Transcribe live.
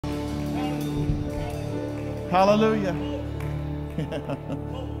Hallelujah.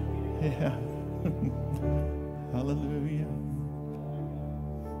 Yeah. Hallelujah.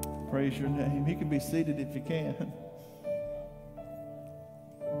 Praise your name. You can be seated if you can.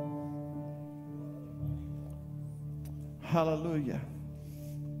 Hallelujah.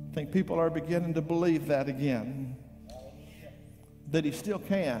 I think people are beginning to believe that again. That he still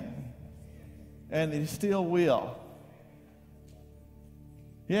can. And that he still will.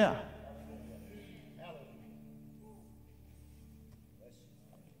 Yeah.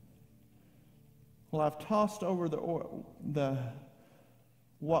 Well, I've tossed over the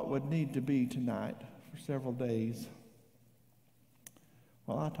what would need to be tonight for several days.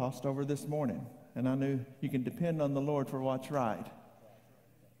 Well, I tossed over this morning, and I knew you can depend on the Lord for what's right.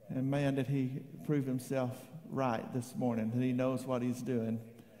 And man, did he prove himself right this morning, that he knows what he's doing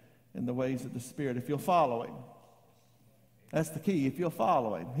in the ways of the Spirit. If you'll follow him, that's the key. If you'll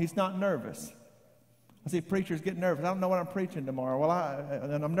follow him, he's not nervous. I see preachers get nervous. I don't know what I'm preaching tomorrow.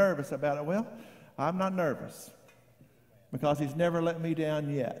 And I'm nervous about it. Well, I'm not nervous because he's never let me down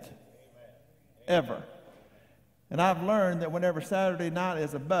yet. Ever. And I've learned that whenever Saturday night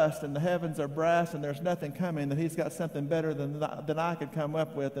is a bust and the heavens are brass and there's nothing coming, that he's got something better than I could come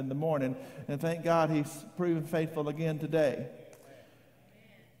up with in the morning. And thank God he's proven faithful again today.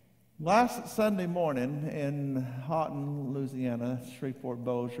 Last Sunday morning in Houghton, Louisiana,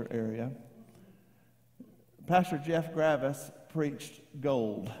 Shreveport-Bossier area, Pastor Jeff Gravis preached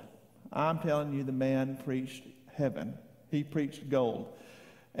gold. I'm telling you, the man preached heaven. He preached gold.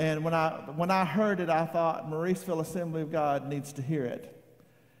 And when I heard it, I thought, Mauriceville Assembly of God needs to hear it.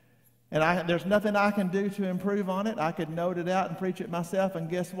 And there's nothing I can do to improve on it. I could note it out and preach it myself, and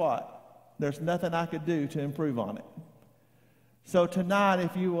guess what? There's nothing I could do to improve on it. So tonight,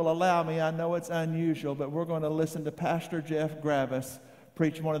 if you will allow me, I know it's unusual, but we're going to listen to Pastor Jeff Gravis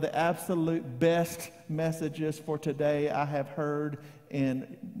preach one of the absolute best messages for today I have heard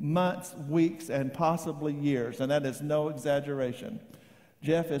in months, weeks, and possibly years, and that is no exaggeration.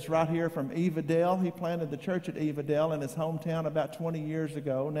 Jeff is right here from Evadale. He planted the church at Evadale in his hometown about 20 years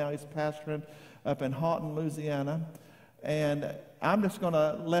ago. Now he's pastoring up in Houghton, Louisiana. And I'm just going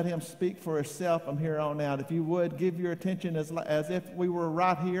to let him speak for himself from here on out. If you would, give your attention as if we were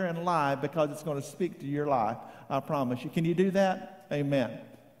right here and live, because it's going to speak to your life. I promise you. Can you do that? Amen.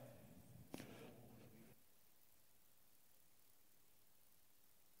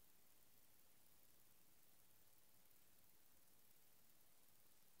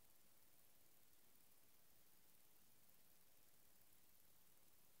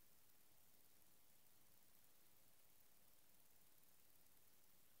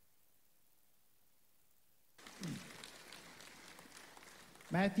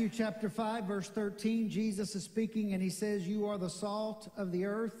 Matthew chapter 5, verse 13, Jesus is speaking, and he says, "You are the salt of the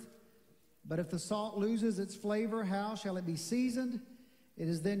earth, but if the salt loses its flavor, how shall it be seasoned? It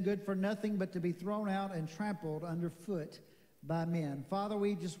is then good for nothing but to be thrown out and trampled underfoot by men." Father,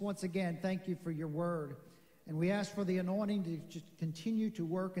 we just once again thank you for your word, and we ask for the anointing to just continue to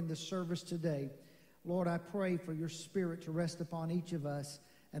work in this service today. Lord, I pray for your Spirit to rest upon each of us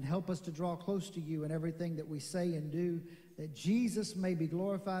and help us to draw close to you in everything that we say and do, that Jesus may be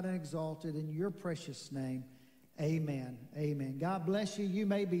glorified and exalted in your precious name. Amen. Amen. God bless you. You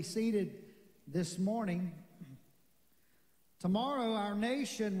may be seated this morning. Tomorrow, our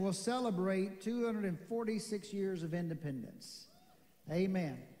nation will celebrate 246 years of independence.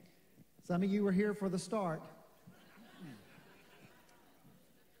 Amen. Some of you were here for the start.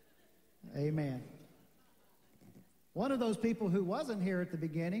 Amen. One of those people who wasn't here at the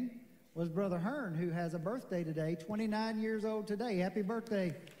beginning was Brother Hearn, who has a birthday today, 29 years old today. Happy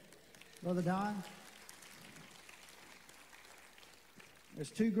birthday, Brother Don.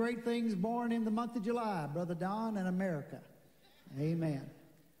 There's two great things born in the month of July, Brother Don and America. Amen.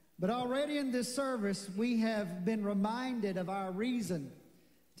 But already in this service, we have been reminded of our reason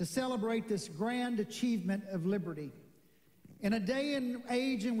to celebrate this grand achievement of liberty. In a day and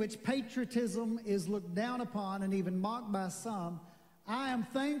age in which patriotism is looked down upon and even mocked by some, I am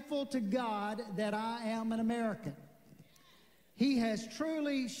thankful to God that I am an American. He has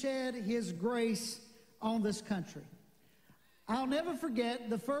truly shed his grace on this country. I'll never forget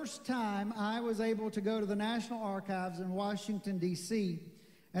the first time I was able to go to the National Archives in Washington, D.C.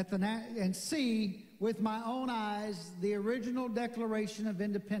 and see with my own eyes the original Declaration of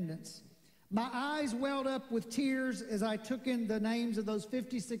Independence. My eyes welled up with tears as I took in the names of those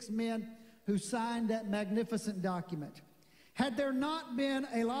 56 men who signed that magnificent document. Had there not been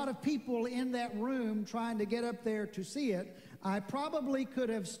a lot of people in that room trying to get up there to see it, I probably could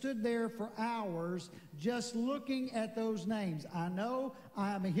have stood there for hours just looking at those names. I know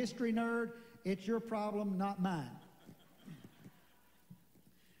I am a history nerd, it's your problem, not mine.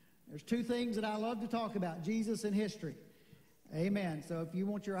 There's two things that I love to talk about, Jesus and history. Amen. So if you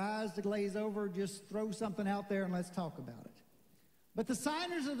want your eyes to glaze over, just throw something out there and let's talk about it. But the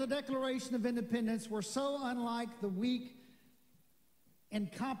signers of the Declaration of Independence were so unlike the weak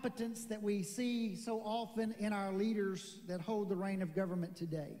incompetence that we see so often in our leaders that hold the reign of government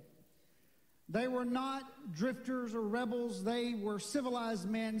today. They were not drifters or rebels. They were civilized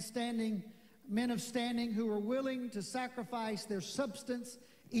men of standing who were willing to sacrifice their substance,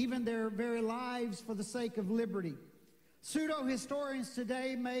 even their very lives, for the sake of liberty. Pseudo-historians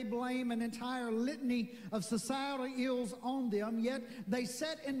today may blame an entire litany of societal ills on them, yet they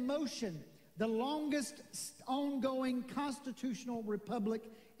set in motion the longest ongoing constitutional republic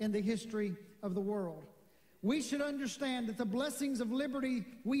in the history of the world. We should understand that the blessings of liberty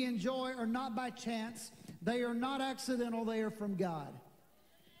we enjoy are not by chance. They are not accidental. They are from God.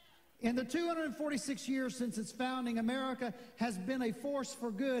 In the 246 years since its founding, America has been a force for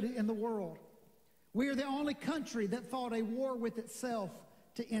good in the world. We are the only country that fought a war with itself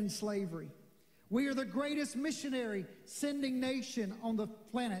to end slavery. We are the greatest missionary sending nation on the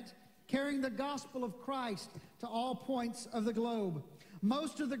planet, carrying the gospel of Christ to all points of the globe.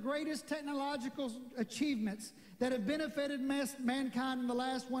 Most of the greatest technological achievements that have benefited mankind in the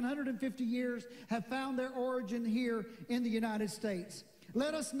last 150 years have found their origin here in the United States.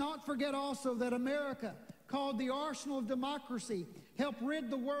 Let us not forget also that America, called the arsenal of democracy, helped rid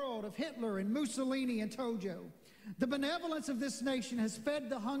the world of Hitler and Mussolini and Tojo. The benevolence of this nation has fed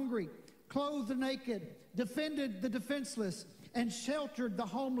the hungry, clothed the naked, defended the defenseless, and sheltered the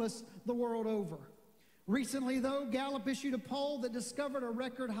homeless the world over. Recently, though, Gallup issued a poll that discovered a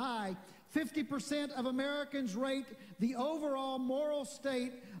record high. 50% of Americans rate the overall moral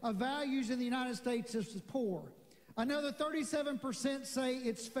state of values in the United States as poor. Another 37% say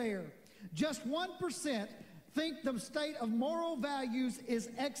it's fair. Just 1% think the state of moral values is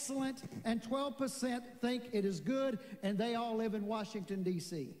excellent, and 12% think it is good, and they all live in Washington,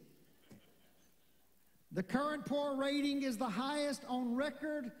 D.C. The current poor rating is the highest on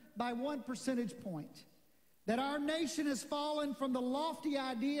record by 1 percentage point. That our nation has fallen from the lofty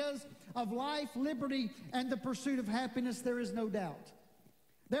ideas of life, liberty, and the pursuit of happiness, there is no doubt.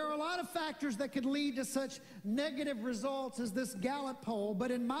 There are a lot of factors that could lead to such negative results as this Gallup poll, but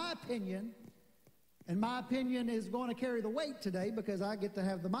in my opinion, and my opinion is going to carry the weight today because I get to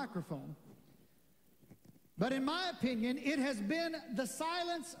have the microphone, but in my opinion, it has been the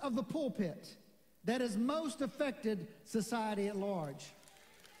silence of the pulpit that has most affected society at large.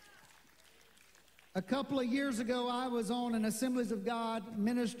 A couple of years ago, I was on an Assemblies of God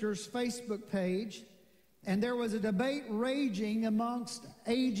minister's Facebook page, and there was a debate raging amongst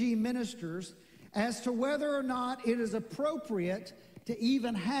AG ministers as to whether or not it is appropriate to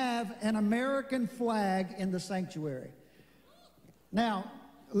even have an American flag in the sanctuary. Now,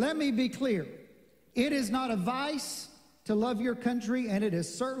 let me be clear. It is not a vice to love your country, and it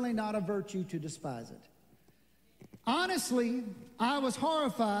is certainly not a virtue to despise it. Honestly, I was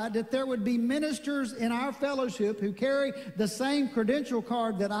horrified that there would be ministers in our fellowship who carry the same credential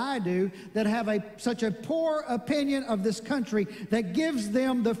card that I do that have such a poor opinion of this country that gives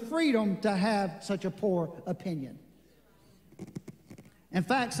them the freedom to have such a poor opinion. In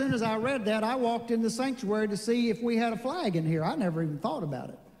fact, as soon as I read that, I walked in the sanctuary to see if we had a flag in here. I never even thought about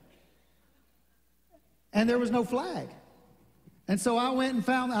it. And there was no flag. And so I went and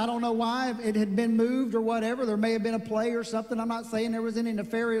found, I don't know why, it had been moved or whatever. There may have been a play or something. I'm not saying there was any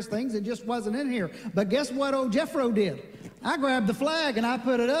nefarious things. It just wasn't in here. But guess what old Jeffro did? I grabbed the flag and I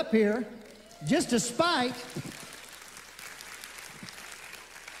put it up here just to spite.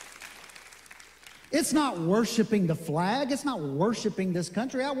 It's not worshiping the flag. It's not worshiping this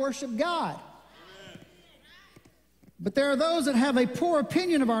country. I worship God. But there are those that have a poor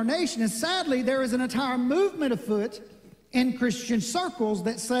opinion of our nation. And sadly, there is an entire movement afoot in Christian circles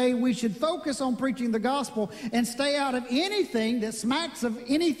that say we should focus on preaching the gospel and stay out of anything that smacks of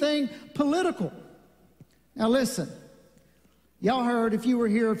anything political. Now listen, y'all heard, if you were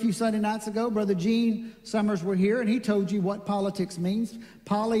here a few Sunday nights ago, Brother Gene Summers were here, and he told you what politics means.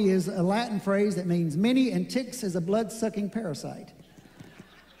 Poly is a Latin phrase that means many, and ticks is a blood-sucking parasite.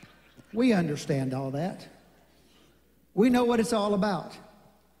 We understand all that. We know what it's all about.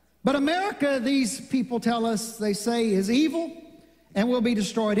 But America, these people tell us, they say, is evil and will be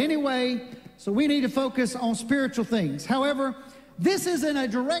destroyed anyway, so we need to focus on spiritual things. However, this is in a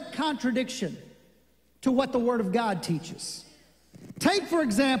direct contradiction to what the Word of God teaches. Take, for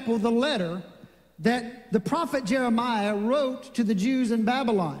example, the letter that the prophet Jeremiah wrote to the Jews in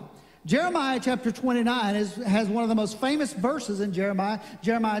Babylon. Jeremiah chapter 29 has one of the most famous verses in Jeremiah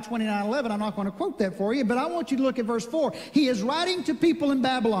 29:11. I'm not going to quote that for you, but I want you to look at verse 4. He is writing to people in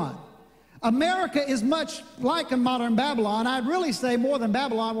Babylon. America is much like a modern Babylon. I'd really say more than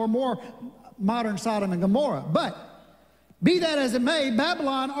Babylon, we're more modern Sodom and Gomorrah. But be that as it may,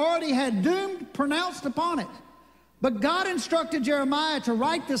 Babylon already had doom pronounced upon it. But God instructed Jeremiah to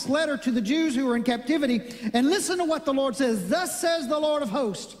write this letter to the Jews who were in captivity. And listen to what the Lord says. Thus says the Lord of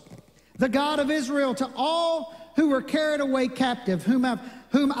hosts, the God of Israel, to all who were carried away captive, whom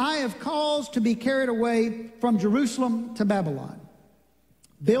I have caused to be carried away from Jerusalem to Babylon.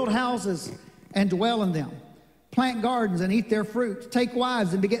 Build houses and dwell in them. Plant gardens and eat their fruit. Take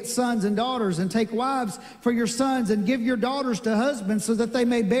wives and beget sons and daughters, and take wives for your sons, and give your daughters to husbands, so that they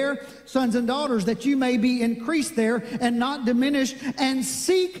may bear sons and daughters, that you may be increased there and not diminished. And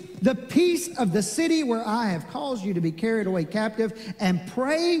seek the peace of the city where I have caused you to be carried away captive, and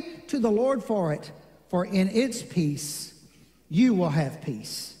pray to the Lord for it, for in its peace you will have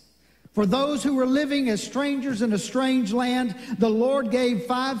peace. For those who were living as strangers in a strange land, the Lord gave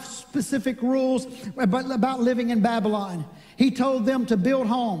 5 specific rules about living in Babylon. He told them to build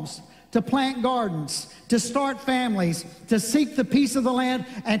homes, to plant gardens, to start families, to seek the peace of the land,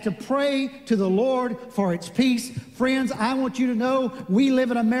 and to pray to the Lord for its peace. Friends, I want you to know we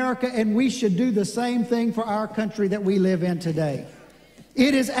live in America, and we should do the same thing for our country that we live in today.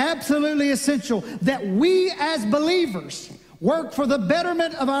 It is absolutely essential that we as believers work for the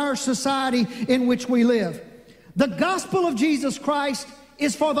betterment of our society in which we live. The gospel of Jesus Christ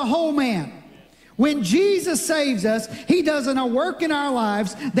is for the whole man. When Jesus saves us, he does a work in our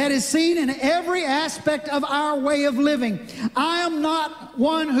lives that is seen in every aspect of our way of living. I am not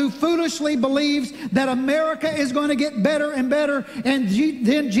one who foolishly believes that America is going to get better and better and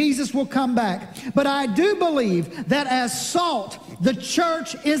then Jesus will come back. But I do believe that as salt, the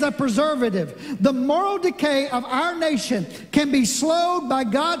church is a preservative. The moral decay of our nation can be slowed by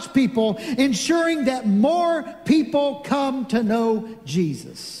God's people, ensuring that more people come to know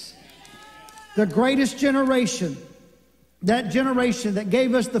Jesus. The greatest generation, that generation that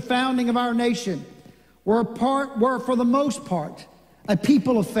gave us the founding of our nation, were for the most part a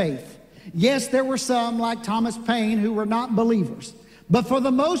people of faith. Yes, there were some like Thomas Paine who were not believers, but for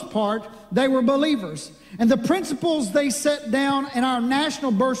the most part they were believers. And the principles they set down in our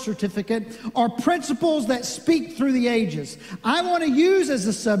national birth certificate are principles that speak through the ages. I want to use as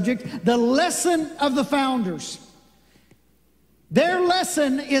a subject the lesson of the founders. Their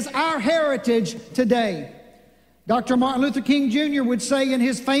lesson is our heritage today. Dr. Martin Luther King Jr. would say in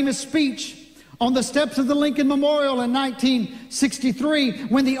his famous speech on the steps of the Lincoln Memorial in 1963,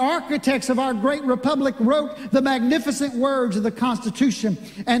 when the architects of our great republic wrote the magnificent words of the Constitution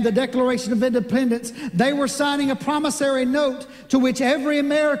and the Declaration of Independence, they were signing a promissory note to which every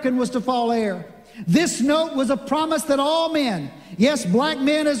American was to fall heir. This note was a promise that all men, yes, black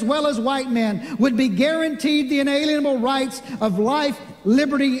men as well as white men, would be guaranteed the inalienable rights of life,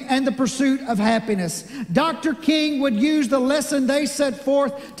 liberty, and the pursuit of happiness. Dr. King would use the lesson they set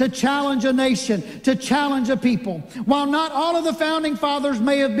forth to challenge a nation, to challenge a people. While not all of the founding fathers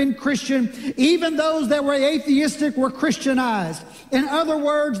may have been Christian, even those that were atheistic were Christianized. In other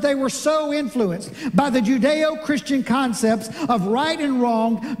words, they were so influenced by the Judeo-Christian concepts of right and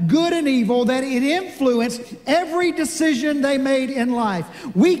wrong, good and evil, that it influenced every decision they made in life.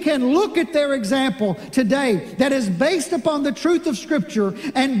 We can look at their example today that is based upon the truth of Scripture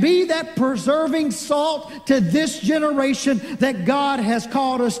and be that preserving salt to this generation that God has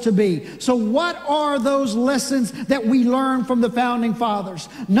called us to be. So what are those lessons that we learn from the founding fathers?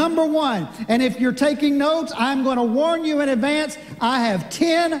 Number one, and if you're taking notes, I'm going to warn you in advance, I have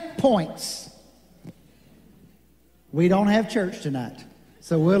 10 points. We don't have church tonight,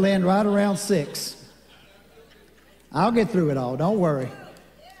 so we'll end right around 6. I'll get through it all, don't worry.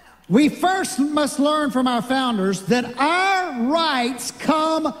 We first must learn from our founders that our rights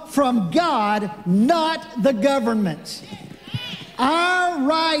come from God, not the government. Our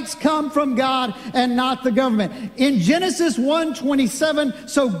rights come from God and not the government. In Genesis 1:27,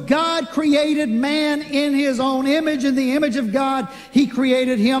 so God created man in his own image. In the image of God, he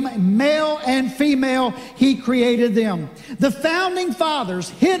created him. Male and female, he created them. The founding fathers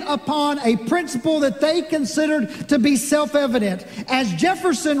hit upon a principle that they considered to be self-evident. As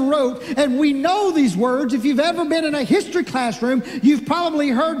Jefferson wrote, and we know these words, if you've ever been in a history classroom, you've probably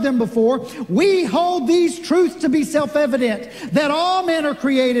heard them before. We hold these truths to be self-evident, that all men are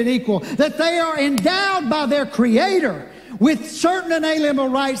created equal, that they are endowed by their Creator with certain inalienable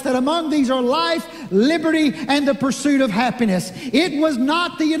rights, that among these are life, liberty, and the pursuit of happiness. It was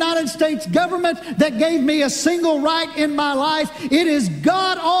not the United States government that gave me a single right in my life. It is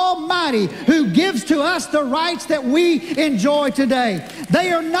God Almighty who gives to us the rights that we enjoy today.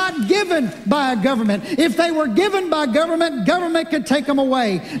 They are not given by a government. If they were given by government, government could take them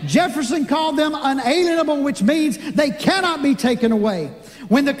away. Jefferson called them unalienable, which means they cannot be taken away.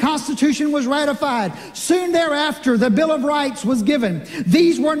 When the Constitution was ratified, soon thereafter, the Bill of Rights was given.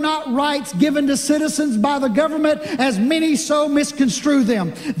 These were not rights given to citizens by the government, as many so misconstrue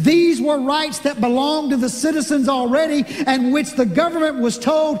them. These were rights that belonged to the citizens already, and which the government was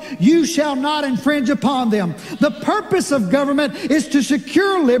told, you shall not infringe upon them. The purpose of government is to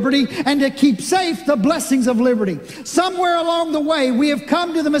secure liberty and to keep safe the blessings of liberty. Somewhere along the way, we have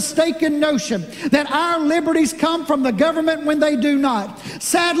come to the mistaken notion that our liberties come from the government when they do not.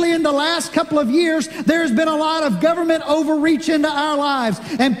 Sadly, in the last couple of years, there's been a lot of government overreach into our lives,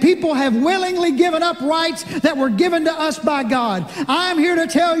 and people have willingly given up rights that were given to us by God. I'm here to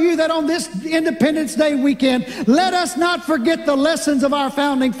tell you that on this Independence Day weekend, let us not forget the lessons of our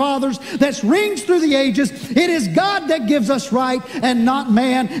founding fathers that rings through the ages. It is God that gives us right, and not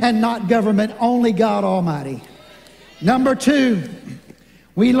man and not government, only God Almighty. Number two,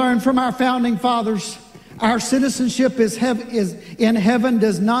 we learn from our founding fathers, our citizenship is in heaven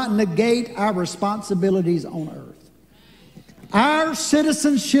does not negate our responsibilities on earth. Our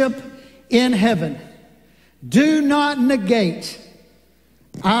citizenship in heaven do not negate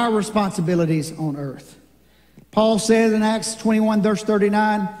our responsibilities on earth. Paul said in Acts 21, verse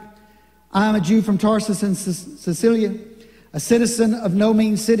 39, I am a Jew from Tarsus in Cilicia, a citizen of no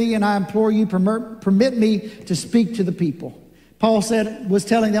mean city, and I implore you, permit me to speak to the people. Paul was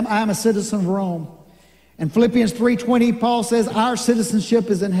telling them, I am a citizen of Rome. In Philippians 3:20, Paul says, our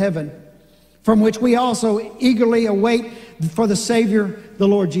citizenship is in heaven, from which we also eagerly await for the Savior, the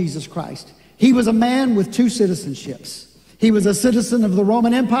Lord Jesus Christ. He was a man with two citizenships. He was a citizen of the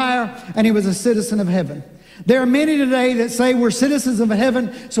Roman Empire, and he was a citizen of heaven. There are many today that say we're citizens of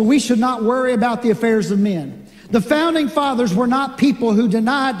heaven, so we should not worry about the affairs of men. The founding fathers were not people who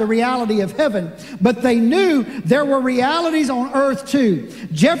denied the reality of heaven, but they knew there were realities on earth too.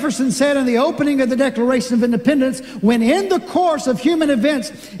 Jefferson said in the opening of the Declaration of Independence, when in the course of human events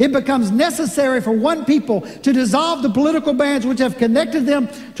it becomes necessary for one people to dissolve the political bands which have connected them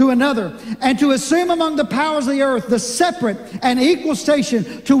to another, and to assume among the powers of the earth the separate and equal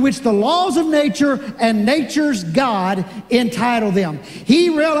station to which the laws of nature and nature's God entitle them. He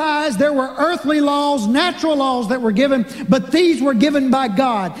realized there were earthly laws, natural laws that were given, but these were given by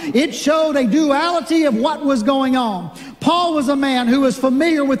God. It showed a duality of what was going on. Paul was a man who was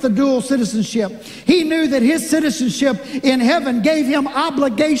familiar with the dual citizenship. He knew that his citizenship in heaven gave him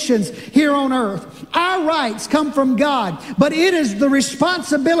obligations here on earth. Our rights come from God, but it is the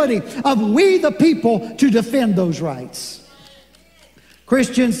responsibility of we the people to defend those rights.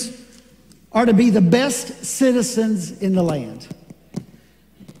 Christians are to be the best citizens in the land.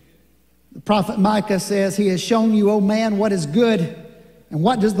 The prophet Micah says, he has shown you, O man, what is good, and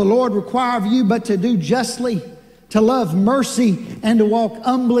what does the Lord require of you but to do justly, to love mercy, and to walk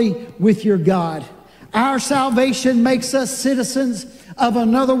humbly with your God. Our salvation makes us citizens of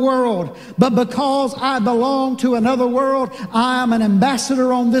another world, but because I belong to another world, I am an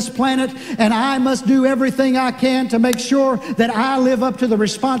ambassador on this planet, and I must do everything I can to make sure that I live up to the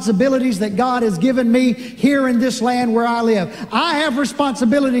responsibilities that God has given me here in this land where I live. I have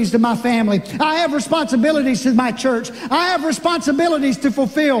responsibilities to my family. I have responsibilities to my church. I have responsibilities to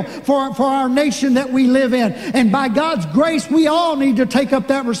fulfill for our nation that we live in. And by God's grace, we all need to take up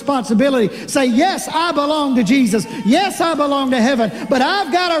that responsibility. Say, yes, I belong to Jesus. Yes, I belong to heaven. But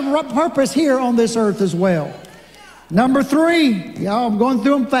I've got a purpose here on this earth as well. Number three, y'all, I'm going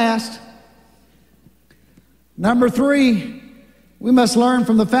through them fast. Number three, we must learn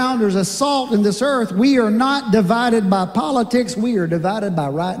from the founders of salt in this earth. We are not divided by politics. We are divided by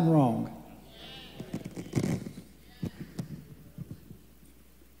right and wrong.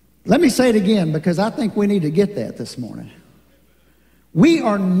 Let me say it again, because I think we need to get that this morning. We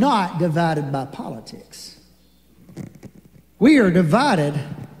are not divided by politics. We are divided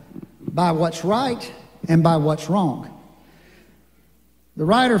by what's right and by what's wrong. The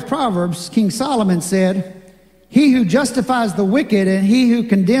writer of Proverbs, King Solomon, said, he who justifies the wicked and he who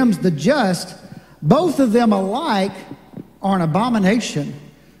condemns the just, both of them alike are an abomination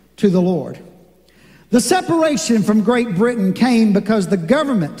to the Lord. The separation from Great Britain came because the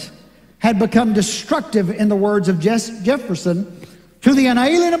government had become destructive, in the words of Jefferson, to the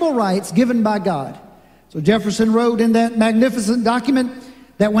unalienable rights given by God. So Jefferson wrote in that magnificent document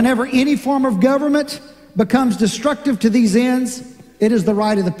that whenever any form of government becomes destructive to these ends, it is the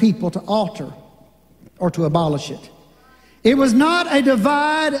right of the people to alter or to abolish it. It was not a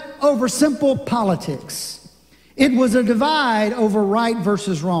divide over simple politics. It was a divide over right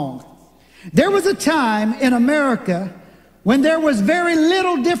versus wrong. There was a time in America when there was very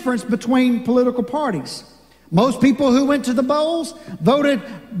little difference between political parties. Most people who went to the polls voted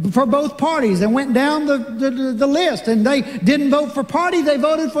for both parties and went down the list, and they didn't vote for party, they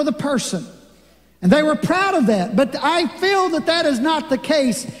voted for the person. And they were proud of that. But I feel that that is not the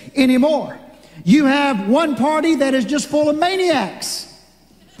case anymore. You have one party that is just full of maniacs.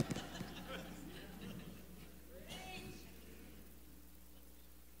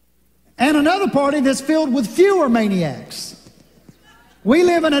 And another party that's filled with fewer maniacs. We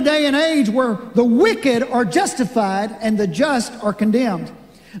live in a day and age where the wicked are justified and the just are condemned.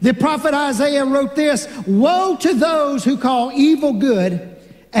 The prophet Isaiah wrote this: "Woe to those who call evil good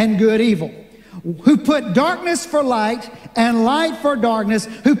and good evil, who put darkness for light and light for darkness,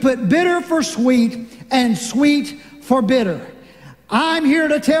 who put bitter for sweet and sweet for bitter." I'm here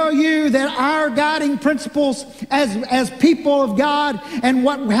to tell you that our guiding principles as people of God and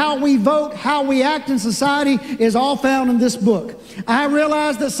how we vote, how we act in society is all found in this book. I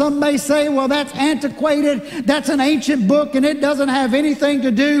realize that some may say, well, that's antiquated, that's an ancient book, and it doesn't have anything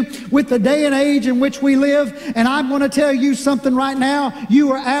to do with the day and age in which we live. And I'm going to tell you something right now.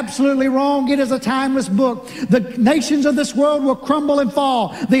 You are absolutely wrong. It is a timeless book. The nations of this world will crumble and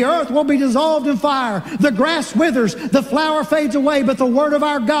fall. The earth will be dissolved in fire. The grass withers, the flower fades away, but the word of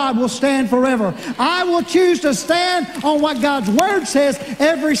our God will stand forever. I will choose to stand on what God's word says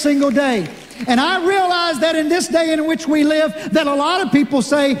every single day. And I realize that in this day in which we live, that a lot of people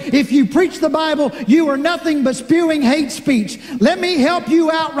say, if you preach the Bible, you are nothing but spewing hate speech. Let me help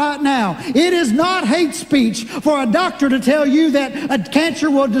you out right now. It is not hate speech for a doctor to tell you that a cancer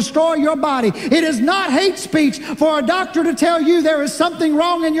will destroy your body. It is not hate speech for a doctor to tell you there is something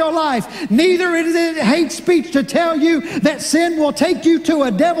wrong in your life. Neither is it hate speech to tell you that sin will take you to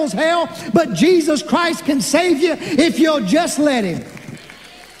a devil's hell, but Jesus Christ can save you if you'll just let him.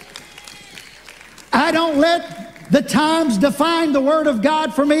 I don't let the times define the Word of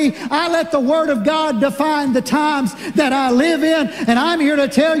God for me. I let the Word of God define the times that I live in. And I'm here to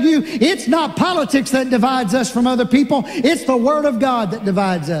tell you, it's not politics that divides us from other people. It's the Word of God that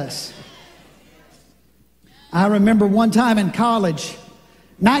divides us. I remember one time in college,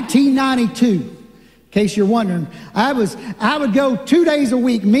 1992, in case you're wondering, I would go 2 days a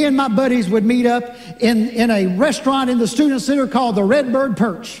week. Me and my buddies would meet up in a restaurant in the student center called the Redbird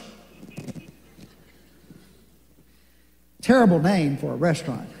Perch. Terrible name for a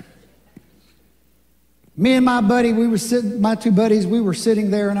restaurant. Me and my buddy, my two buddies, we were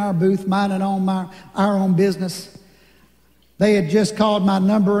sitting there in our booth, minding our own business. They had just called my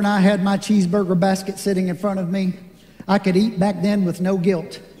number, and I had my cheeseburger basket sitting in front of me. I could eat back then with no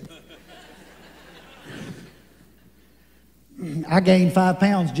guilt. I gained 5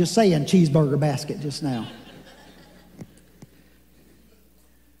 pounds just saying cheeseburger basket just now.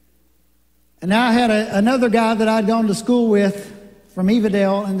 And now I had another guy that I'd gone to school with from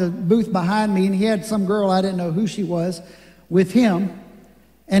Evadale in the booth behind me, and he had some girl, I didn't know who she was, with him.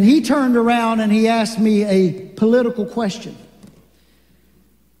 And he turned around and he asked me a political question.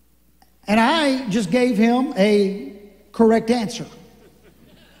 And I just gave him a correct answer.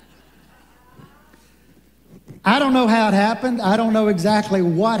 I don't know how it happened. I don't know exactly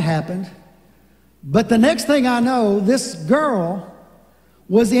what happened. But the next thing I know, this girl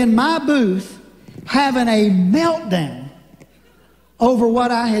was in my booth having a meltdown over what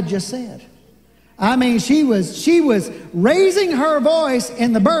I had just said. I mean, she was raising her voice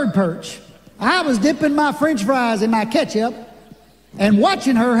in the bird perch. I was dipping my French fries in my ketchup and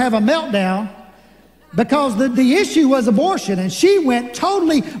watching her have a meltdown because the issue was abortion, and she went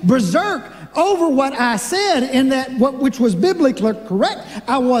totally berserk over what I said in that, which was biblically correct.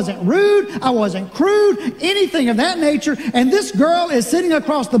 I wasn't rude, I wasn't crude, anything of that nature. And this girl is sitting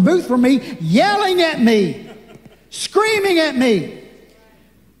across the booth from me, yelling at me, screaming at me.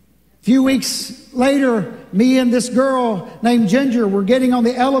 A few weeks later, me and this girl named Ginger were getting on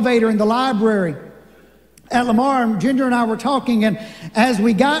the elevator in the library at Lamar, and Ginger and I were talking, and as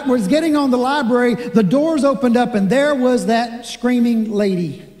was getting on the library, the doors opened up, and there was that screaming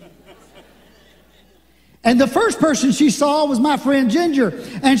lady. And the first person she saw was my friend Ginger.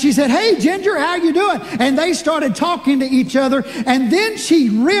 And she said, "Hey, Ginger, how you doing?" And they started talking to each other. And then she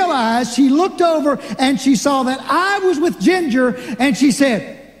realized, she looked over and she saw that I was with Ginger. And she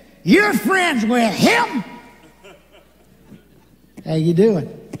said, "You're friends with him?" How you doing?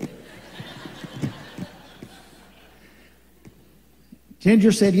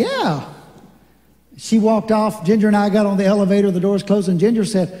 Ginger said, "Yeah." She walked off. Ginger and I got on the elevator. The doors closed. And Ginger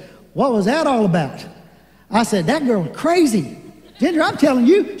said, "What was that all about?" I said, that girl's crazy. Ginger, I'm telling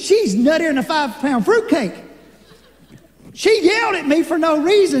you, she's nuttier than a 5-pound fruitcake. She yelled at me for no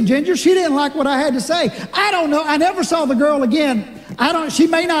reason, Ginger. She didn't like what I had to say. I don't know. I never saw the girl again. She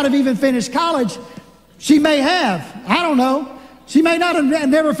may not have even finished college. She may have. I don't know. She may not have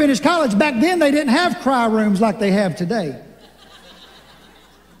never finished college. Back then, they didn't have cry rooms like they have today.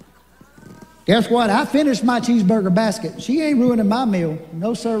 Guess what? I finished my cheeseburger basket. She ain't ruining my meal.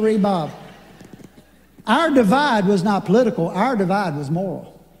 No sirree, Bob. Our divide was not political. Our divide was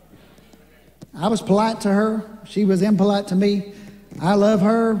moral. I was polite to her. She was impolite to me. I love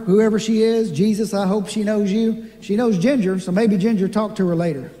her, whoever she is. Jesus, I hope she knows you. She knows Ginger, so maybe Ginger talk to her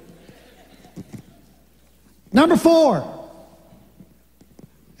later. Number 4.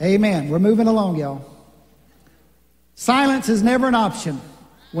 Amen. We're moving along, y'all. Silence is never an option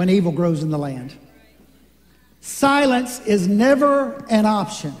when evil grows in the land. Silence is never an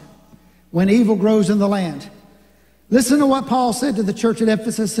option when evil grows in the land. Listen to what Paul said to the church at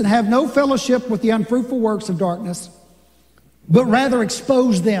Ephesus, and have no fellowship with the unfruitful works of darkness, but rather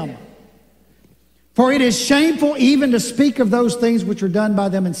expose them. For it is shameful even to speak of those things which are done by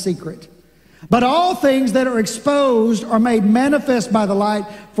them in secret. But all things that are exposed are made manifest by the light,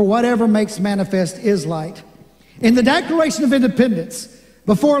 for whatever makes manifest is light. In the Declaration of Independence,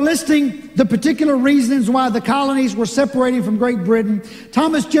 before listing the particular reasons why the colonies were separating from Great Britain,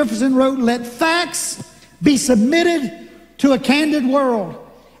 Thomas Jefferson wrote, "Let facts be submitted to a candid world."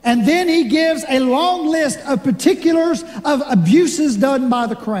 And then he gives a long list of particulars of abuses done by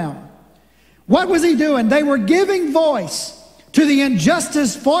the crown. What was he doing? They were giving voice to the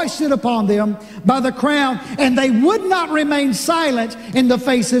injustice foisted upon them by the crown, and they would not remain silent in the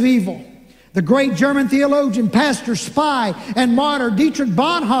face of evil. The great German theologian, pastor, spy, and martyr Dietrich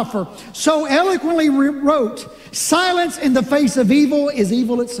Bonhoeffer so eloquently wrote, "Silence in the face of evil is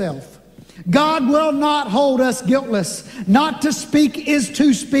evil itself. God will not hold us guiltless. Not to speak is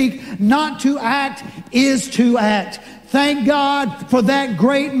to speak. Not to act is to act." Thank God for that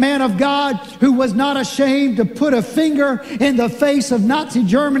great man of God who was not ashamed to put a finger in the face of Nazi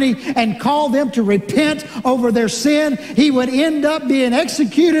Germany and call them to repent over their sin. He would end up being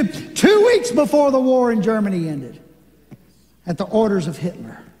executed 2 weeks before the war in Germany ended at the orders of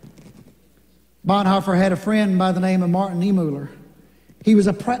Hitler. Bonhoeffer had a friend by the name of Martin Niemöller. He was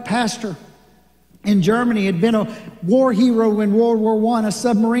a pastor in Germany, had been a war hero in World War I, a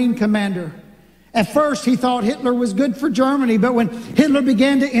submarine commander. At first, he thought Hitler was good for Germany, but when Hitler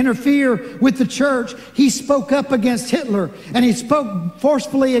began to interfere with the church, he spoke up against Hitler, and he spoke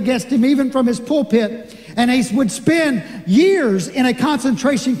forcefully against him, even from his pulpit. And he would spend years in a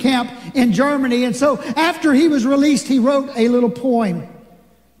concentration camp in Germany. And so after he was released, he wrote a little poem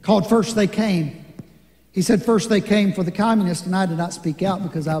called "First They Came." He said, "First they came for the communists, and I did not speak out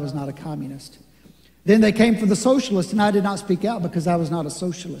because I was not a communist. Then they came for the socialists, and I did not speak out because I was not a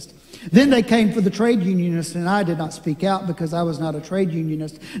socialist. Then they came for the trade unionists, and I did not speak out because I was not a trade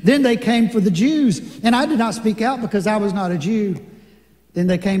unionist. Then they came for the Jews, and I did not speak out because I was not a Jew. Then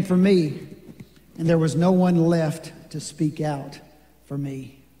they came for me, and there was no one left to speak out for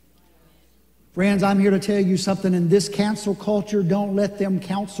me." Friends, I'm here to tell you something. In this cancel culture, don't let them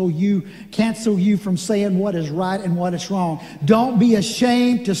cancel you from saying what is right and what is wrong. Don't be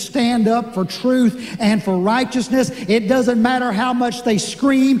ashamed to stand up for truth and for righteousness. It doesn't matter how much they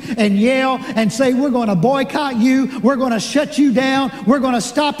scream and yell and say, "We're going to boycott you. We're going to shut you down. We're going to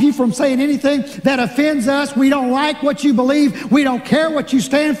stop you from saying anything that offends us. We don't like what you believe. We don't care what you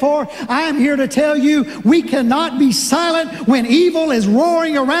stand for." I am here to tell you, we cannot be silent when evil is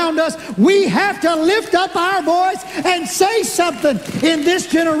roaring around us. We have to lift up our voice and say something in this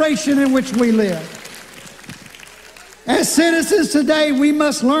generation in which we live. As citizens today, we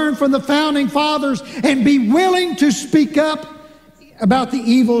must learn from the founding fathers and be willing to speak up about the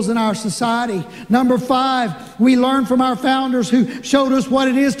evils in our society. Number 5, we learn from our founders who showed us what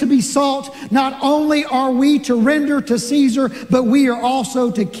it is to be salt. Not only are we to render to Caesar, but we are also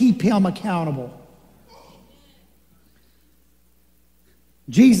to keep him accountable.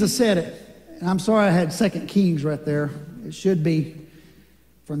 Jesus said it. And I'm sorry I had 2 Kings right there. It should be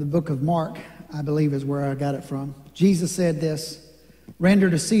from the book of Mark, I believe is where I got it from. Jesus said this,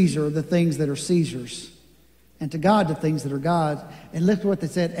 "Render to Caesar the things that are Caesar's, and to God the things that are God's." And look what they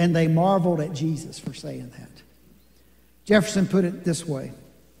said, and they marveled at Jesus for saying that. Jefferson put it this way,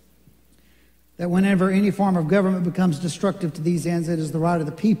 that whenever any form of government becomes destructive to these ends, it is the right of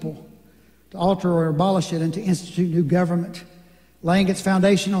the people to alter or abolish it and to institute new government, laying its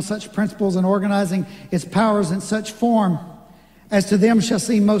foundation on such principles and organizing its powers in such form as to them shall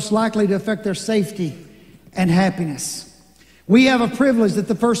seem most likely to affect their safety and happiness. We have a privilege that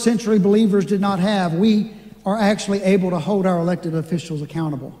the first century believers did not have. We are actually able to hold our elected officials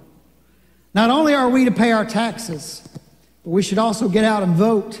accountable. Not only are we to pay our taxes, but we should also get out and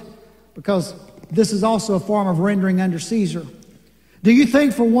vote, because this is also a form of rendering under Caesar. Do you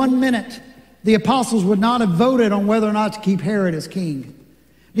think for 1 minute the apostles would not have voted on whether or not to keep Herod as king?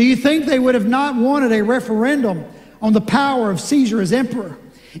 Do you think they would have not wanted a referendum on the power of Caesar as emperor?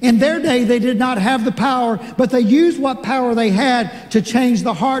 In their day, they did not have the power, but they used what power they had to change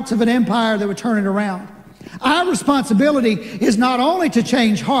the hearts of an empire that would turn it around. Our responsibility is not only to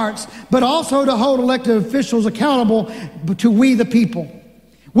change hearts, but also to hold elected officials accountable to we the people.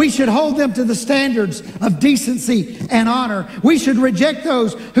 We should hold them to the standards of decency and honor. We should reject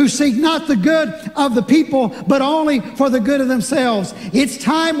those who seek not the good of the people, but only for the good of themselves. It's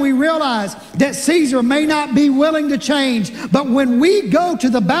time we realize that Caesar may not be willing to change, but when we go to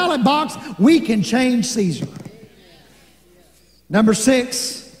the ballot box, we can change Caesar. Number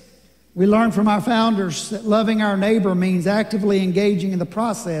 6, we learn from our founders that loving our neighbor means actively engaging in the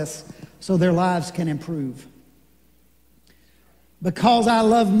process so their lives can improve. Because I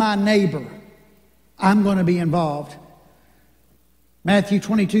love my neighbor, I'm going to be involved. Matthew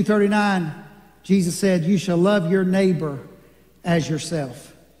 22:39, Jesus said, "You shall love your neighbor as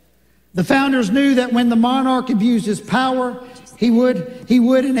yourself." The founders knew that when the monarch abused his power, he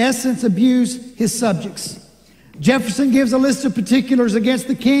would in essence abuse his subjects. Jefferson gives a list of particulars against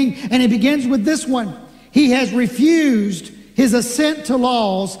the king, and he begins with this one: he has refused his assent to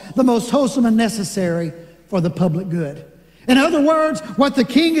laws, the most wholesome and necessary for the public good. In other words, what the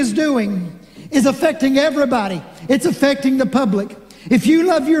king is doing is affecting everybody. It's affecting the public. If you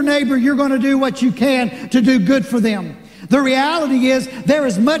love your neighbor, you're going to do what you can to do good for them. The reality is there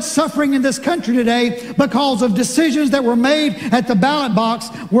is much suffering in this country today because of decisions that were made at the ballot box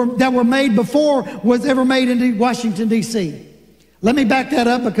that were made before was ever made in Washington, D.C. Let me back that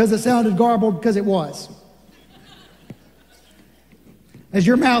up because it sounded garbled, because it was. Has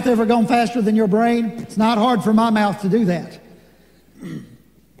your mouth ever gone faster than your brain? It's not hard for my mouth to do that.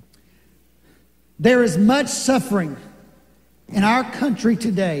 There is much suffering in our country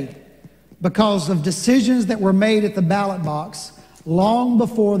today because of decisions that were made at the ballot box long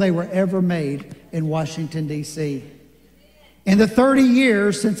before they were ever made in Washington, D.C. In the 30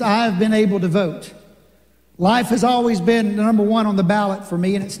 years since I've been able to vote, life has always been number one on the ballot for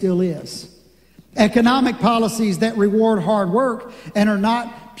me, and it still is. Economic policies that reward hard work and are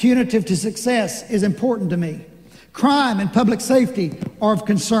not punitive to success is important to me. Crime and public safety are of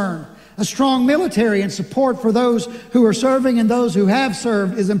concern. A strong military and support for those who are serving and those who have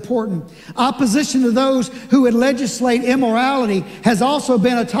served is important. Opposition to those who would legislate immorality has also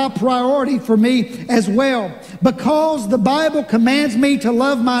been a top priority for me as well. Because the Bible commands me to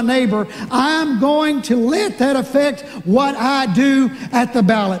love my neighbor, I'm going to let that affect what I do at the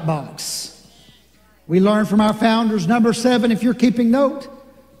ballot box. We learn from our founders, number 7, if you're keeping note,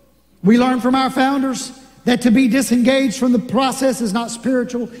 we learn from our founders that to be disengaged from the process is not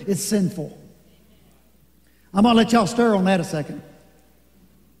spiritual, it's sinful. I'm going to let y'all stir on that a second.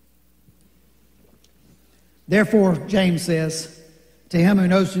 Therefore, James says, to him who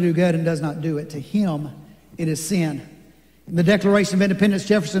knows to do good and does not do it, to him it is sin. In the Declaration of Independence,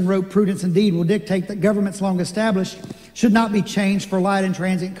 Jefferson wrote, "Prudence indeed will dictate that governments long established should not be changed for light and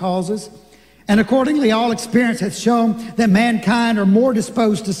transient causes. And accordingly, all experience hath shown that mankind are more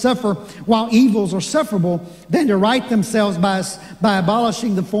disposed to suffer while evils are sufferable than to right themselves by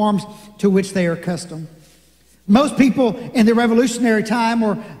abolishing the forms to which they are accustomed." Most people in the revolutionary time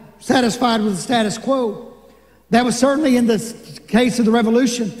were satisfied with the status quo. That was certainly in the case of the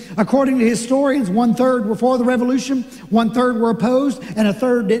revolution. According to historians, 1/3 were for the revolution, 1/3 were opposed, and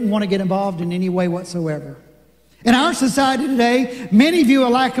 1/3 didn't want to get involved in any way whatsoever. In our society today, many view a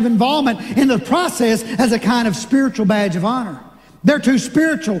lack of involvement in the process as a kind of spiritual badge of honor. They're too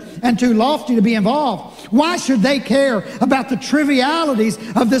spiritual and too lofty to be involved. Why should they care about the trivialities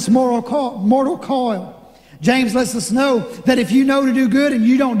of this mortal coil? James lets us know that if you know to do good and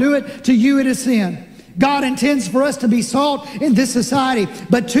you don't do it, to you it is sin. God intends for us to be salt in this society,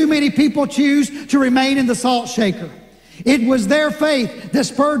 but too many people choose to remain in the salt shaker. It was their faith that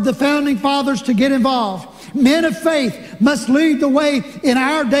spurred the founding fathers to get involved. Men of faith must lead the way in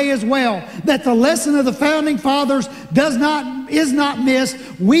our day as well, that the lesson of the founding fathers is not missed.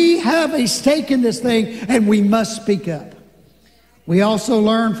 We have a stake in this thing, and we must speak up. We also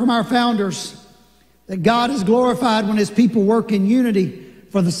learn from our founders that God is glorified when his people work in unity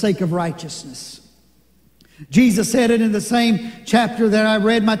for the sake of righteousness. Jesus said it in the same chapter that I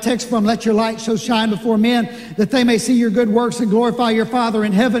read my text from, "Let your light so shine before men that they may see your good works and glorify your Father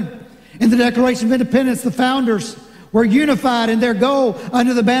in heaven." In the Declaration of Independence, the founders were unified in their goal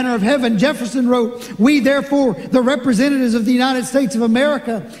under the banner of heaven. Jefferson wrote, "We, therefore, the representatives of the United States of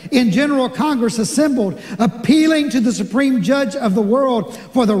America in General Congress assembled, appealing to the Supreme Judge of the world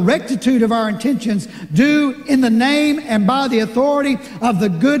for the rectitude of our intentions, do in the name and by the authority of the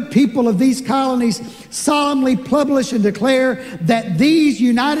good people of these colonies solemnly publish and declare that these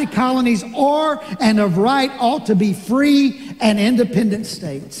united colonies are and of right ought to be free and independent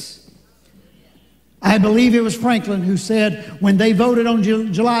states." I believe it was Franklin who said when they voted on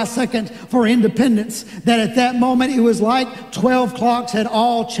July 2nd for independence, that at that moment it was like 12 clocks had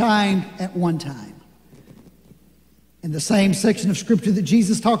all chimed at one time. In the same section of Scripture that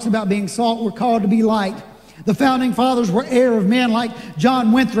Jesus talks about being salt, we're called to be light. The founding fathers were heir of men like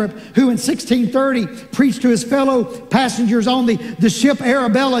John Winthrop, who in 1630 preached to his fellow passengers on the ship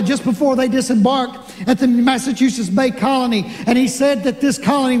Arabella just before they disembarked at the Massachusetts Bay Colony. And he said that this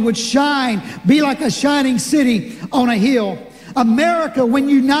colony would shine, be like a shining city on a hill. America, when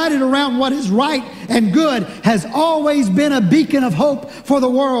united around what is right and good, has always been a beacon of hope for the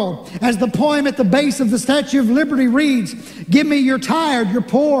world. As the poem at the base of the Statue of Liberty reads, "Give me your tired, your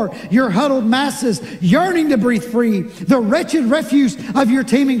poor, your huddled masses, yearning to breathe free, the wretched refuse of your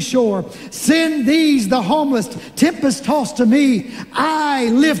teeming shore. Send these, the homeless, tempest-tossed to me. I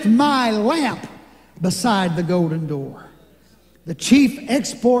lift my lamp beside the golden door." The chief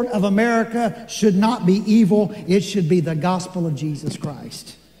export of America should not be evil. It should be the gospel of Jesus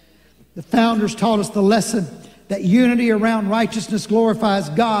Christ. The founders taught us the lesson that unity around righteousness glorifies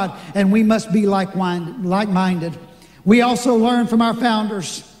God, and we must be like-minded. We also learn from our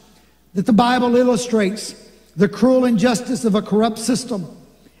founders that the Bible illustrates the cruel injustice of a corrupt system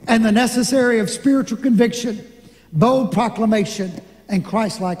and the necessary of spiritual conviction, bold proclamation, and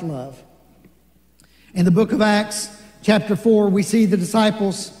Christ-like love. In the book of Acts, Chapter 4, we see the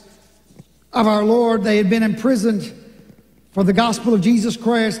disciples of our Lord. They had been imprisoned for the gospel of Jesus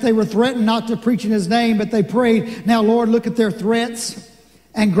Christ. They were threatened not to preach in his name, but they prayed, "Now, Lord, look at their threats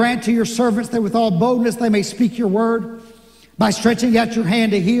and grant to your servants that with all boldness they may speak your word by stretching out your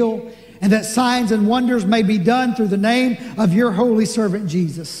hand to heal, and that signs and wonders may be done through the name of your holy servant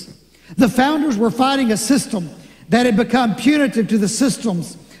Jesus." The founders were fighting a system that had become punitive to the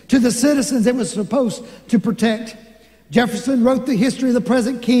systems, to the citizens it was supposed to protect. Jefferson wrote, "The history of the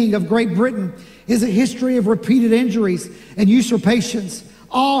present king of Great Britain is a history of repeated injuries and usurpations,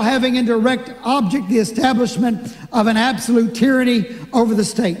 all having in direct object the establishment of an absolute tyranny over the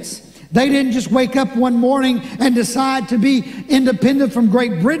states." They didn't just wake up one morning and decide to be independent from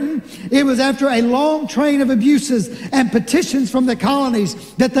Great Britain. It was after a long train of abuses and petitions from the colonies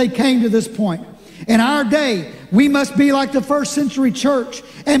that they came to this point. In our day, we must be like the first century church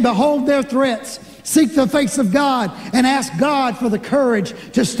and behold their threats, seek the face of God, and ask God for the courage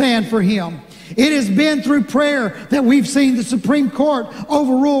to stand for him. It has been through prayer that we've seen the Supreme Court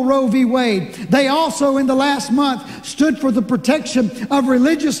overrule Roe v. Wade. They also, in the last month, stood for the protection of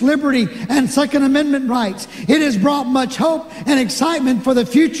religious liberty and Second Amendment rights. It has brought much hope and excitement for the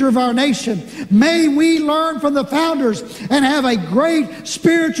future of our nation. May we learn from the founders and have a great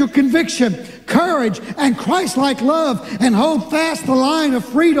spiritual conviction, courage, and Christ-like love, and hold fast the line of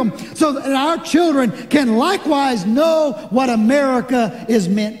freedom so that our children can likewise know what America is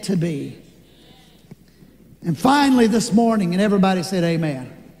meant to be. And finally this morning, and everybody said amen.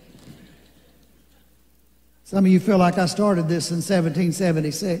 Some of you feel like I started this in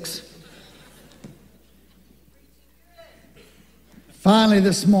 1776. Finally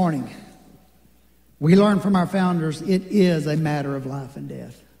this morning, we learned from our founders it is a matter of life and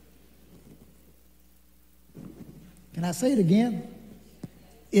death. Can I say it again?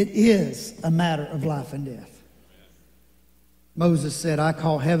 It is a matter of life and death. Moses said, "I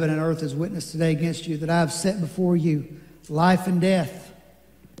call heaven and earth as witness today against you that I have set before you life and death,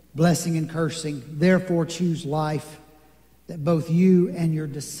 blessing and cursing. Therefore choose life, that both you and your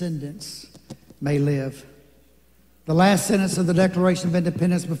descendants may live." The last sentence of the Declaration of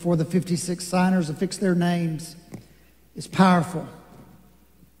Independence before the 56 signers affixed their names is powerful.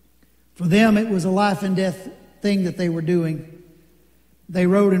 For them, it was a life and death thing that they were doing. They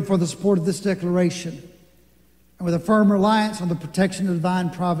wrote, "And for the support of this declaration, and with a firm reliance on the protection of divine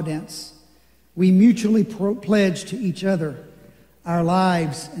providence, we mutually pledge to each other our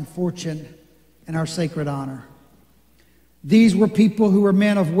lives and fortune and our sacred honor." These were people who were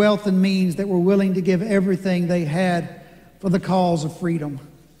men of wealth and means that were willing to give everything they had for the cause of freedom.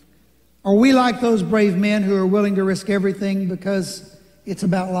 Are we like those brave men who are willing to risk everything because it's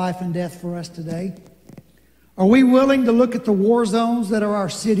about life and death for us today? Are we willing to look at the war zones that are our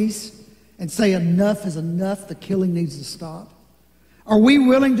cities and say enough is enough, the killing needs to stop? Are we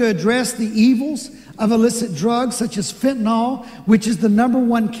willing to address the evils of illicit drugs such as fentanyl, which is the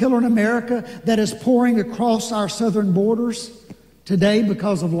 #1 killer in America that is pouring across our southern borders today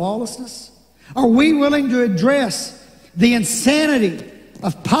because of lawlessness? Are we willing to address the insanity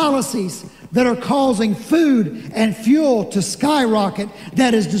of policies that are causing food and fuel to skyrocket,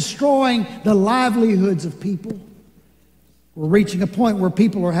 that is destroying the livelihoods of people? We're reaching a point where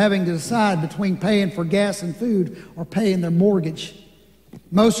people are having to decide between paying for gas and food or paying their mortgage.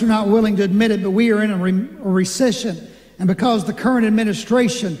 Most are not willing to admit it, but we are in a recession. And because the current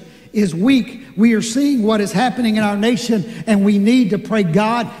administration is weak, we are seeing what is happening in our nation, and we need to pray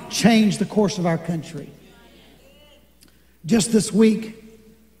God change the course of our country. Just this week,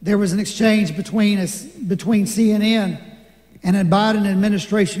 there was an exchange between CNN and a Biden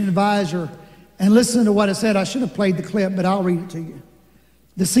administration advisor. And listen to what it said. I should have played the clip, but I'll read it to you.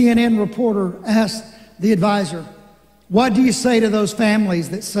 The CNN reporter asked the advisor, "What do you say to those families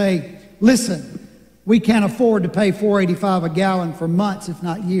that say, listen, we can't afford to pay $4.85 a gallon for months, if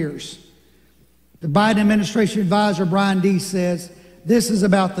not years?" The Biden administration advisor, Brian Deese, says, "This is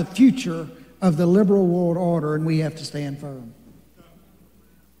about the future of the liberal world order, and we have to stand firm."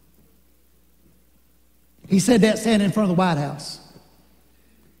 He said that standing in front of the White House.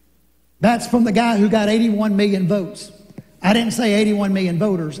 That's from the guy who got 81 million votes. I didn't say 81 million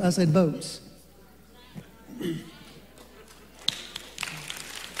voters, I said votes.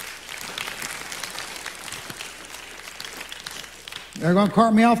 They're going to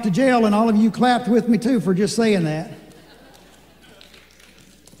cart me off to jail, and all of you clapped with me too for just saying that.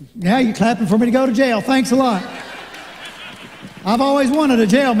 Now you're clapping for me to go to jail. Thanks a lot. I've always wanted a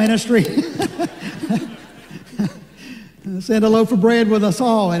jail ministry. Send a loaf of bread with us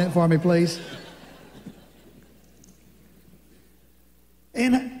all in it for me, please.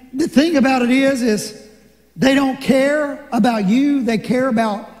 And the thing about it is they don't care about you. They care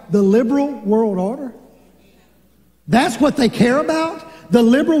about the liberal world order. That's what they care about. The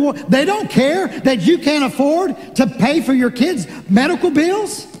liberal world. They don't care that you can't afford to pay for your kids' medical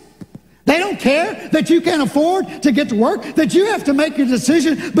bills. They don't care that you can't afford to get to work, that you have to make your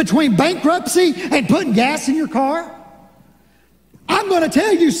decision between bankruptcy and putting gas in your car. I'm going to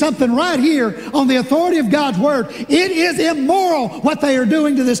tell you something right here on the authority of God's word. It is immoral what they are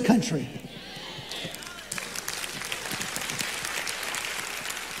doing to this country.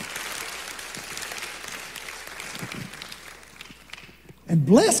 And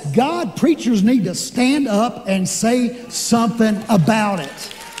bless God, preachers need to stand up and say something about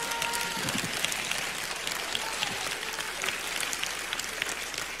it.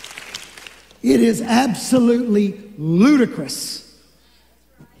 It is absolutely ludicrous.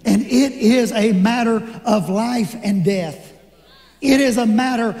 And it is a matter of life and death. It is a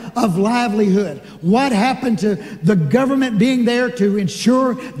matter of livelihood. What happened to the government being there to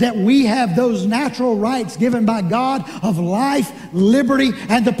ensure that we have those natural rights given by God of life, liberty,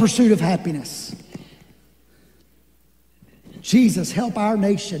 and the pursuit of happiness? Jesus, help our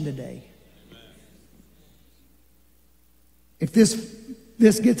nation today. If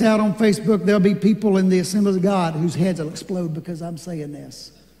this gets out on Facebook, there'll be people in the Assemblies of God whose heads will explode because I'm saying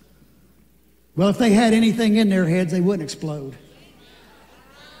this. Well, if they had anything in their heads, they wouldn't explode.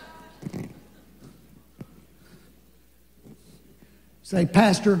 Say,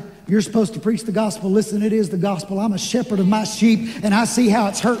 "Pastor, you're supposed to preach the gospel." Listen, it is the gospel. I'm a shepherd of my sheep, and I see how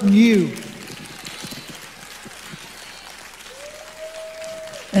it's hurting you.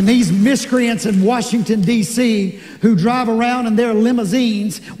 And these miscreants in Washington, D.C., who drive around in their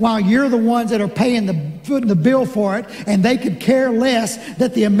limousines while you're the ones that are paying footing the bill for it, and they could care less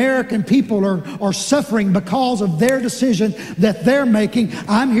that the American people are suffering because of their decision that they're making.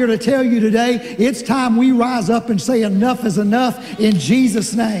 I'm here to tell you today, it's time we rise up and say enough is enough in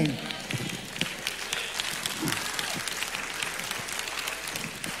Jesus' name.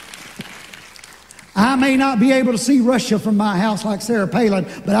 I may not be able to see Russia from my house like Sarah Palin,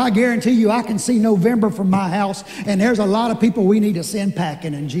 but I guarantee you I can see November from my house, and there's a lot of people we need to send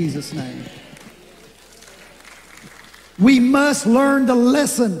packing in Jesus' name. We must learn the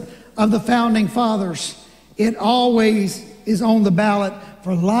lesson of the founding fathers. It always is on the ballot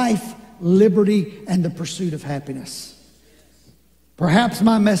for life, liberty, and the pursuit of happiness. Perhaps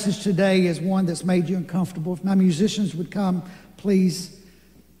my message today is one that's made you uncomfortable. If my musicians would come, please.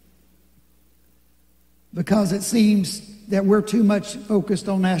 Because it seems that we're too much focused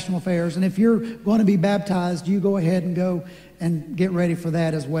on national affairs. And if you're going to be baptized, you go ahead and go and get ready for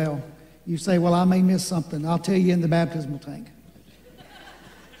that as well. You say, "Well, I may miss something." I'll tell you in the baptismal tank.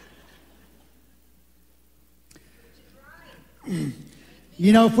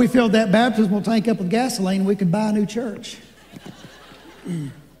 You know, if we filled that baptismal tank up with gasoline, we could buy a new church.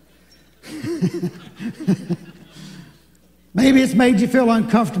 Maybe it's made you feel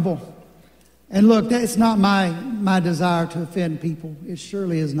uncomfortable. And look, that's not my desire to offend people. It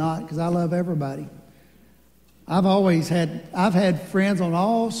surely is not, because I love everybody. I've had friends on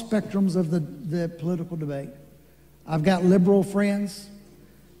all spectrums of the political debate. I've got liberal friends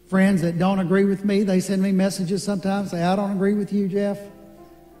that don't agree with me. They send me messages sometimes, say, I don't agree with you, Jeff.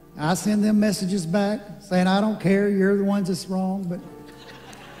 I send them messages back saying, I don't care, you're the ones that's wrong, but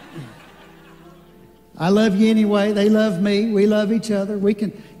I love you anyway. They love me. We love each other. We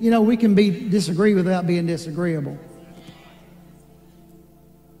can disagree without being disagreeable.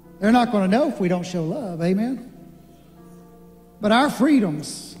 They're not going to know if we don't show love. Amen? But our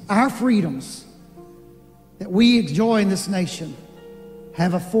freedoms that we enjoy in this nation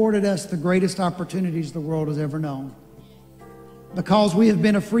have afforded us the greatest opportunities the world has ever known. Because we have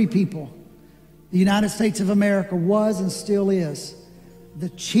been a free people, the United States of America was and still is the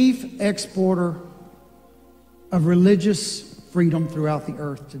chief exporter of religious freedom throughout the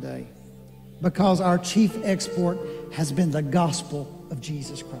earth today, because our chief export has been the gospel of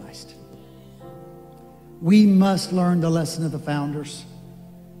Jesus Christ. We must learn the lesson of the founders.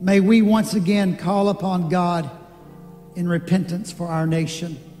 May we once again call upon God in repentance for our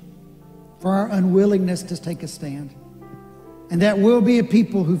nation, for our unwillingness to take a stand. And that we'll be a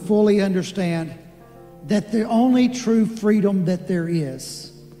people who fully understand that the only true freedom that there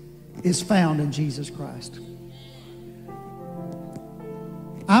is found in Jesus Christ.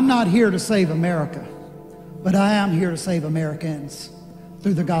 I'm not here to save America, but I am here to save Americans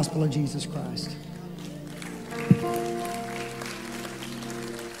through the gospel of Jesus Christ.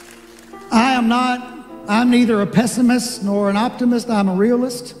 I'm neither a pessimist nor an optimist. I'm a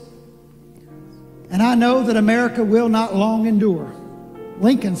realist. And I know that America will not long endure.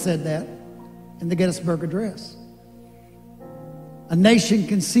 Lincoln said that in the Gettysburg Address. A nation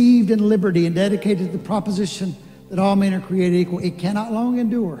conceived in liberty and dedicated to the proposition that all men are created equal, it cannot long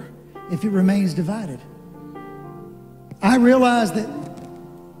endure if it remains divided. I realize that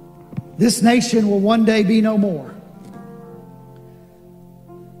this nation will one day be no more.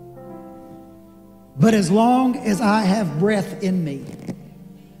 But as long as I have breath in me,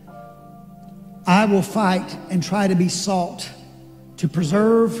 I will fight and try to be salt to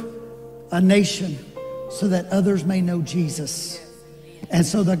preserve a nation so that others may know Jesus, and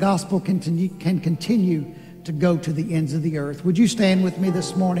so the gospel can continue to go to the ends of the earth. Would you stand with me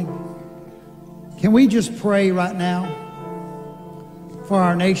this morning? Can we just pray right now for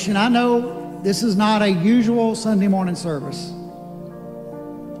our nation? I know this is not a usual Sunday morning service,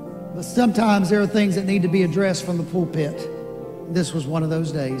 but sometimes there are things that need to be addressed from the pulpit. This was one of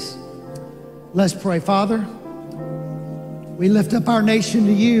those days. Let's pray. Father, we lift up our nation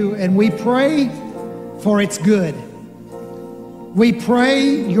to you, and we pray for its good. We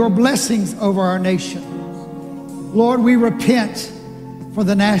pray your blessings over our nation. Lord, we repent for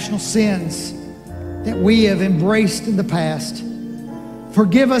the national sins that we have embraced in the past.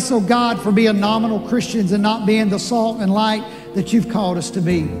 Forgive us, oh God, for being nominal Christians and not being the salt and light that you've called us to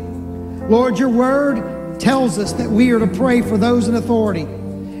be. Lord, your word tells us that we are to pray for those in authority.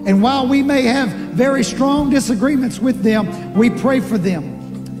 And while we may have very strong disagreements with them, we pray for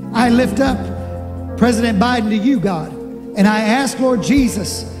them. I lift up President Biden to you, God, and I ask, Lord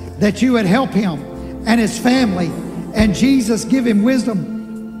Jesus, that you would help him and his family, and Jesus, give him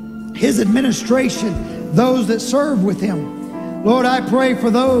wisdom, his administration, those that serve with him. Lord, I pray for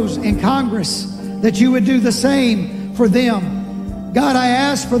those in Congress that you would do the same for them. God, I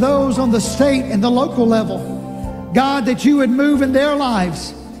ask for those on the state and the local level, God, that you would move in their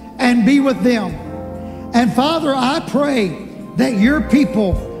lives and be with them. And Father, I pray that your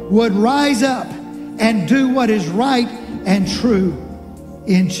people would rise up and do what is right and true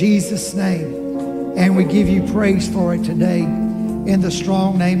in Jesus' name. And we give you praise for it today in the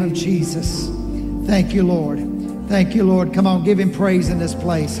strong name of Jesus. Thank you, Lord. Thank you, Lord. Come on, give him praise in this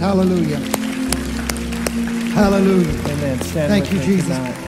place. Hallelujah. Hallelujah. Amen. Stand Thank you, with me Jesus. tonight.